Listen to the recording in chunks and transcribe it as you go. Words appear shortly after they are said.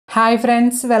Hi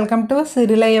friends, welcome to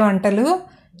సిరిలయ వంటలు.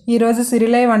 ఈరోజు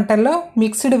సిరిలయ వంటల్లో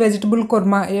మిక్స్డ్ వెజిటబుల్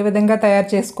కుర్మా ఏ విధంగా తయారు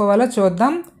చేసుకోవాలో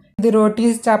చూద్దాం. ఇది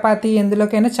రోటీస్, చపాతీ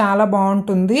ఎందులోకైనా చాలా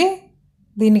బాగుంటుంది.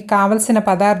 దీనికి కావలసిన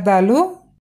పదార్థాలు: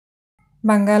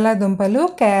 బంగాళాదుంపలు,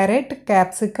 క్యారెట్,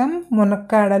 క్యాప్సికమ్,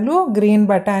 మునక్కాడలు, గ్రీన్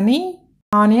బఠానీ,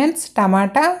 ఆనియన్స్,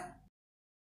 టమాటా,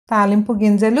 తాలింపు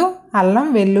గింజలు, అల్లం,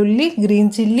 వెల్లుల్లి,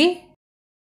 గ్రీన్ చిల్లీ,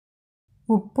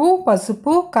 ఉప్పు,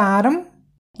 పసుపు, కారం,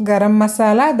 గరం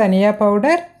మసాలా, ధనియా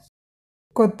పౌడర్,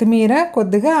 కొత్తిమీర,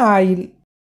 కొద్దిగా ఆయిల్.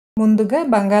 ముందుగా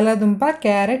బంగాళాదుంప,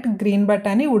 క్యారెట్, గ్రీన్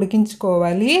బఠానీ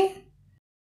ఉడికించుకోవాలి.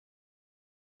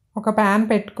 ఒక ప్యాన్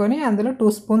పెట్టుకొని అందులో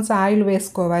 2 స్పూన్స్ ఆయిల్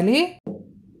వేసుకోవాలి.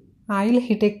 ఆయిల్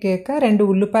హీట్ ఎక్కాక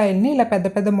 2 ఉల్లిపాయల్ని ఇలా పెద్ద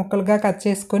పెద్ద ముక్కలుగా కట్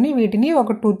చేసుకొని వీటిని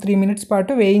ఒక 2-3 మినిట్స్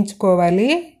పాటు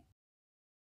వేయించుకోవాలి.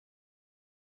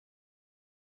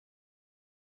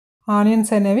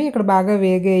 ఆనియన్స్ అనేవి ఇక్కడ బాగా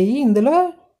వేగాయి. ఇందులో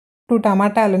 2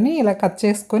 టమాటాలని ఇలా కట్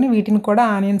చేసుకొని వీటిని కూడా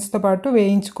ఆనియన్స్తో పాటు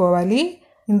వేయించుకోవాలి.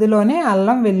 ఇందులోనే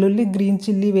అల్లం, వెల్లుల్లి, గ్రీన్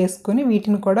చిల్లీ వేసుకొని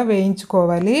వీటిని కూడా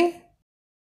వేయించుకోవాలి.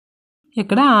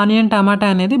 ఇక్కడ ఆనియన్, టమాటా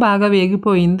అనేది బాగా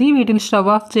వేగిపోయింది. వీటిని స్టవ్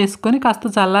ఆఫ్ చేసుకొని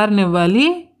కాస్త చల్లారనివ్వాలి.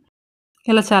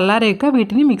 ఇలా చల్లారాక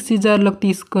వీటిని మిక్సీ జార్లోకి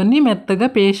తీసుకొని మెత్తగా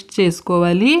పేస్ట్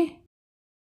చేసుకోవాలి.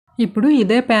 ఇప్పుడు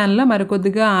ఇదే ప్యాన్లో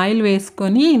మరికొద్దిగా ఆయిల్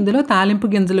వేసుకొని ఇందులో తాలింపు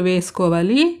గింజలు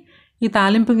వేసుకోవాలి. ఈ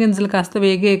తాలింపు గింజలు కాస్త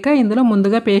వేగాక ఇందులో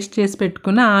ముందుగా పేస్ట్ చేసి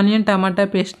పెట్టుకున్న ఆనియన్, టమాటా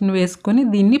పేస్ట్ని వేసుకొని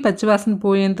దీన్ని పచ్చివాసన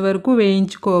పోయేంత వరకు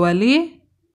వేయించుకోవాలి.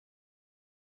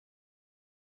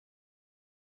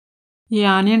 ఈ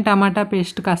ఆనియన్, టమాటా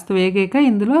పేస్ట్ కాస్త వేగాక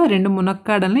ఇందులో 2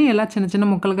 మునక్కాడల్ని ఇలా చిన్న చిన్న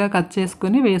ముక్కలుగా కట్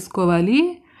చేసుకొని వేసుకోవాలి.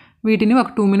 వీటిని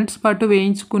ఒక 2 మినిట్స్ పాటు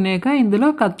వేయించుకునేక ఇందులో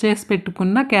కట్ చేసి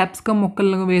పెట్టుకున్న క్యాప్సికమ్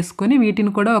ముక్కలను వేసుకొని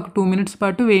వీటిని కూడా ఒక 2 మినిట్స్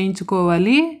పాటు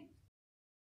వేయించుకోవాలి.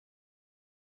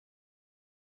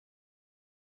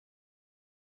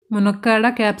 మునక్కాడ,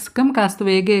 క్యాప్సికమ్ కాస్త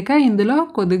వేగాక ఇందులో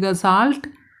కొద్దిగా సాల్ట్,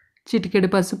 చిటికెడు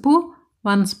పసుపు,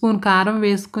 1 స్పూన్ కారం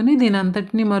వేసుకొని దీని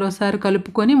అంతటిని మరోసారి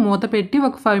కలుపుకొని మూత పెట్టి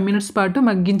ఒక 5 మినిట్స్ పాటు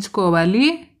మగ్గించుకోవాలి.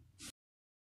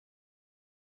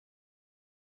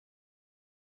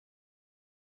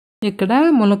 ఇక్కడ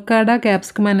మునక్కాడ,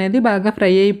 క్యాప్సికమ్ అనేది బాగా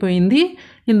ఫ్రై అయిపోయింది.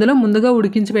 ఇందులో ముందుగా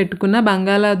ఉడికించి పెట్టుకున్న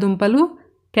బంగాళాదుంపలు,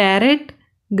 క్యారెట్,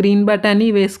 గ్రీన్ బఠానీ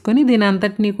వేసుకొని దీని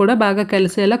అంతటిని కూడా బాగా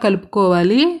కలిసేలా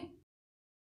కలుపుకోవాలి.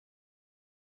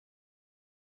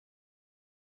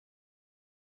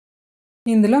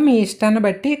 ఇందులో మీ ఇష్టాన్ని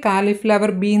బట్టి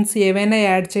కాలీఫ్లవర్, బీన్స్ ఏవైనా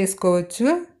యాడ్ చేసుకోవచ్చు.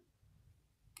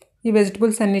 ఈ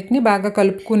వెజిటబుల్స్ అన్నిటిని బాగా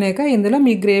కలుపుకునేక ఇందులో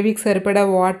మీ గ్రేవీకి సరిపడా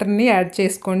వాటర్ని యాడ్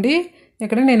చేసుకోండి.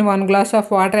 ఇక్కడ నేను 1 గ్లాస్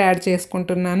ఆఫ్ వాటర్ యాడ్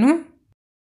చేసుకుంటున్నాను.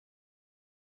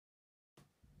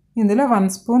 ఇందులో 1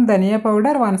 స్పూన్ ధనియా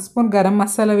పౌడర్, 1 స్పూన్ గరం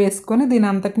మసాలా వేసుకొని దీని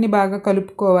అంతటిని బాగా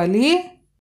కలుపుకోవాలి.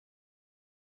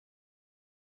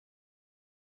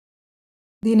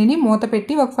 దీనిని మూత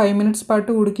పెట్టి ఒక 5 మినిట్స్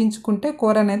పాటు ఉడికించుకుంటే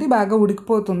కూర అనేది బాగా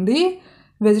ఉడికిపోతుంది.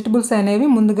 వెజిటబుల్స్ అనేవి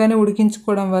ముందుగానే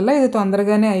ఉడికించుకోవడం వల్ల ఇది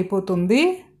తొందరగానే అయిపోతుంది.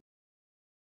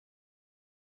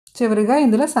 చివరిగా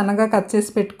ఇందులో సన్నగా కట్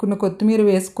చేసి పెట్టుకున్న కొత్తిమీర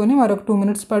వేసుకొని మరొక 2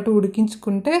 మినిట్స్ పాటు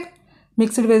ఉడికించుకుంటే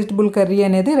మిక్స్డ్ వెజిటబుల్ కర్రీ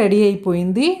అనేది రెడీ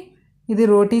అయిపోయింది. ఇది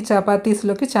రోటీ,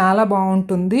 చపాతీస్లోకి చాలా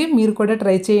బాగుంటుంది. మీరు కూడా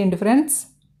ట్రై చేయండి ఫ్రెండ్స్.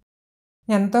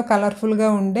 ఎంతో కలర్ఫుల్గా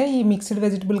ఉండే ఈ మిక్స్డ్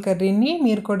వెజిటబుల్ కర్రీని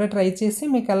మీరు కూడా ట్రై చేసి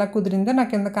మీకు ఎలా కుదిరిందో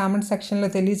నాకు కింద కామెంట్ సెక్షన్లో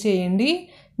తెలియచేయండి.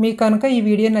 మీకు కనుక ఈ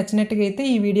వీడియో నచ్చినట్టుగైతే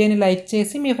ఈ వీడియోని లైక్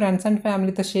చేసి మీ ఫ్రెండ్స్ అండ్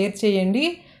ఫ్యామిలీతో షేర్ చేయండి.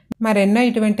 మరెన్నో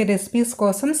ఇటువంటి రెసిపీస్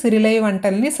కోసం సిరిలయ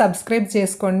వంటల్ని సబ్స్క్రైబ్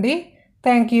చేసుకోండి.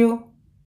 Thank you.